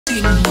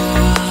tin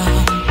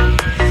vào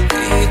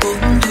khi tổn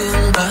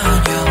thương ba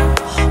nhau,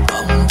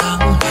 mong tháng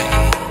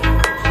ngày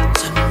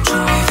dần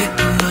trôi vết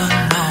thương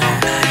màu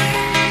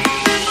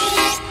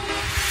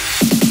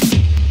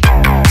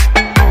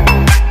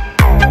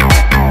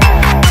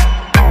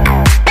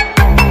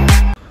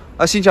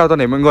này. Xin chào toàn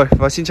thể mọi người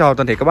và xin chào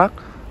toàn thể các bác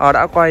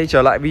đã quay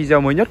trở lại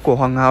video mới nhất của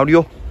Hoàng Hà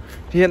Audio.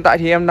 Thì hiện tại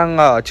thì em đang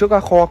ở trước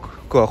các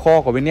cửa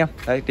kho của bên em.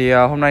 Đấy thì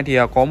hôm nay thì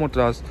có một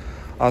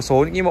số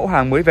những cái mẫu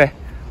hàng mới về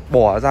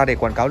bỏ ra để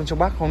quảng cáo lên cho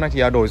bác. Hôm nay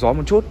thì đổi gió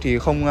một chút thì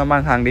không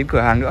mang hàng đến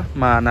cửa hàng nữa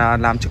mà là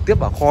làm trực tiếp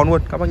ở kho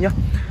luôn các bác nhé.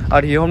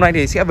 Thì hôm nay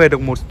thì sẽ về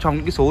được một trong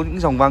những cái số những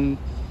dòng vang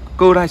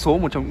cơ đai số,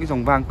 một trong những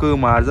dòng vang cơ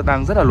mà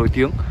đang rất là nổi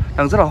tiếng,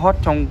 đang rất là hot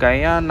trong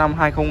cái năm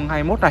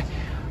 2021 này.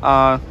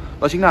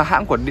 Đó chính là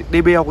hãng của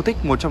DB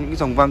Auscotic, một trong những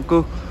dòng vang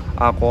cơ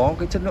có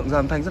cái chất lượng ra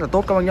âm thanh rất là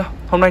tốt các bác nhá.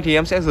 Hôm nay thì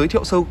em sẽ giới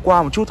thiệu sơ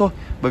qua một chút thôi,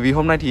 bởi vì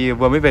hôm nay thì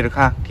vừa mới về được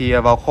hàng thì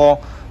vào kho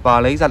và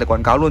lấy ra để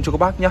quảng cáo luôn cho các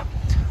bác nhá.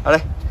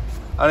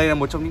 Ở đây là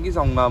một trong những cái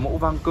dòng mẫu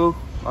vang cơ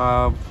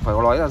phải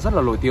nói là rất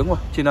là nổi tiếng rồi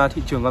trên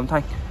thị trường âm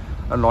thanh.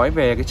 Nói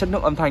về cái chất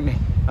lượng âm thanh này,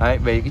 đấy,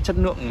 về cái chất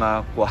lượng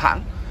của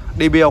hãng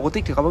DB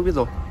Auscotic thì các bác biết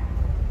rồi.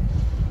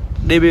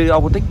 DB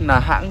Auscotic là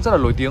hãng rất là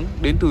nổi tiếng,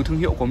 đến từ thương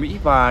hiệu của Mỹ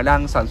và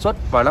đang sản xuất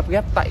và lắp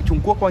ghép tại Trung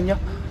Quốc các bác nhé.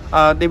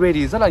 DB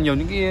thì rất là nhiều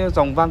những cái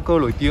dòng vang cơ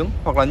nổi tiếng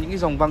hoặc là những cái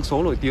dòng vang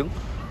số nổi tiếng.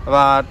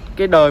 Và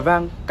cái đời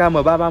vang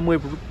KM330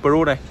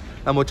 Pro này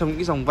là một trong những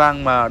cái dòng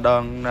vang mà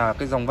là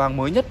cái dòng vang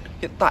mới nhất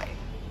hiện tại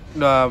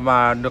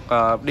mà được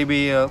DB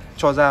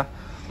cho ra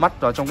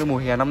mắt vào trong cái mùa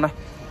hè năm nay.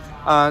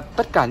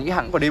 Tất cả những cái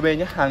hãng của DB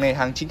nhé, hàng này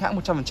hàng chính hãng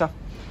 100%.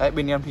 Đấy,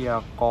 bên em thì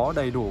có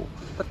đầy đủ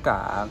tất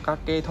cả các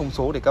cái thông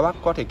số để các bác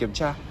có thể kiểm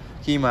tra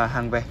khi mà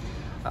hàng về.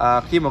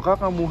 Khi mà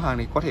các bác mua hàng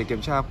thì có thể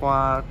kiểm tra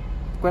qua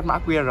quét mã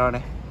QR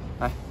này.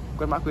 Đây,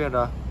 quét mã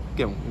QR,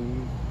 kiểm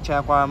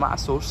tra qua mã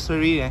số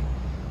series này,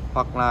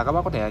 hoặc là các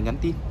bác có thể nhắn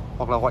tin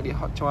hoặc là gọi điện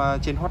cho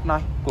trên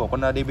hotline của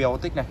con DB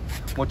Auscotic này,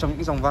 một trong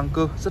những dòng vang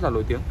cơ rất là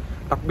nổi tiếng.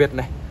 Đặc biệt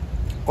này,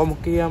 có một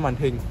cái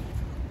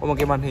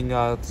màn hình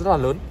rất là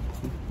lớn,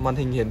 màn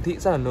hình hiển thị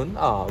rất là lớn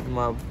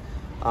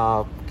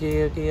ở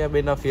cái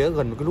bên phía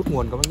gần cái nút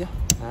nguồn các bác nhé.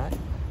 Đấy,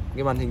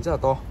 cái màn hình rất là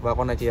to. Và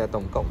con này thì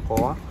tổng cộng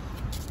có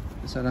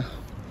sao nào?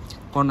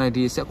 Con này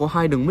thì sẽ có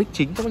 2 đường mic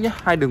chính các bác nhé,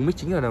 2 đường mic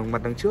chính ở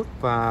mặt đằng trước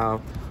và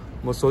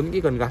một số những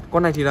cái cần gạt.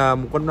 Con này thì là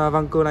một con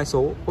vang cơ đai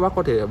số, các bác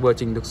có thể vừa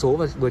chỉnh được số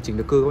và vừa chỉnh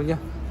được cơ các bác nhé.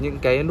 Những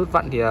cái nút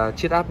vặn thì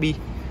chiết áp bi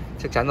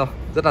chắc chắn rồi,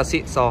 rất là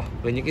xịn sò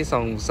với những cái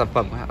dòng sản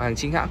phẩm hàng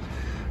chính hãng.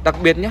 Đặc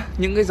biệt nhé,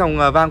 những cái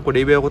dòng vang của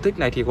DB Auscotic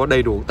này thì có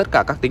đầy đủ tất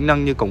cả các tính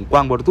năng như cổng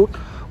quang Bluetooth,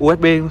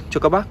 USB cho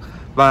các bác.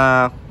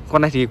 Và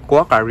con này thì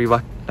có cả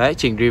reverb, đấy,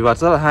 chỉnh reverb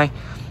rất là hay.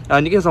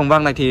 Những cái dòng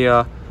vang này thì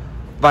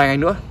vài ngày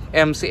nữa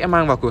em sẽ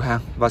mang vào cửa hàng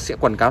và sẽ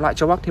quảng cáo lại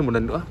cho bác thêm một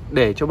lần nữa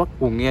để cho bác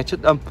cùng nghe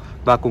chất âm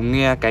và cùng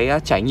nghe cái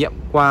trải nghiệm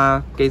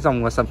qua cái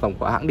dòng sản phẩm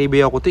của hãng DB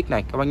Auscotic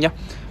này các bác nhé.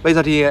 Bây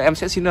giờ thì em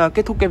sẽ xin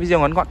kết thúc cái video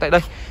ngắn gọn tại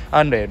đây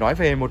để nói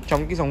về một trong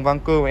những cái dòng vang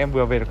cơ mà em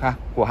vừa về được hàng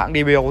của hãng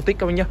DB Auscotic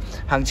các bác nhé.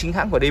 Hàng chính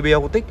hãng của DB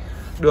Auscotic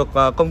được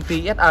công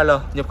ty SAL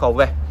nhập khẩu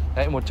về.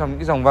 Đấy, một trong những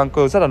cái dòng vang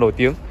cơ rất là nổi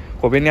tiếng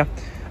của bên em.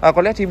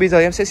 Có lẽ thì bây giờ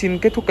em sẽ xin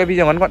kết thúc cái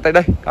video ngắn gọn tại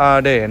đây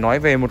để nói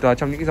về một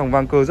trong những cái dòng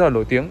vang cơ rất là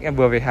nổi tiếng em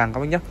vừa về hàng các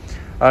bác nhé.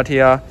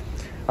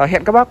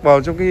 Hẹn các bác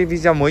vào trong cái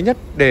video mới nhất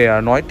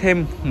để nói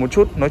thêm một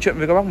chút, nói chuyện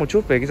với các bác một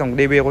chút về cái dòng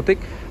DB Auscotic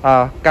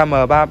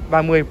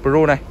KM330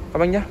 Pro này các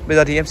bác nhé. Bây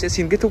giờ thì em sẽ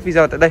xin kết thúc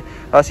video tại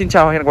đây. Xin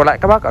chào, hẹn gặp lại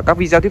các bác ở các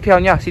video tiếp theo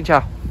nha. Xin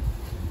chào.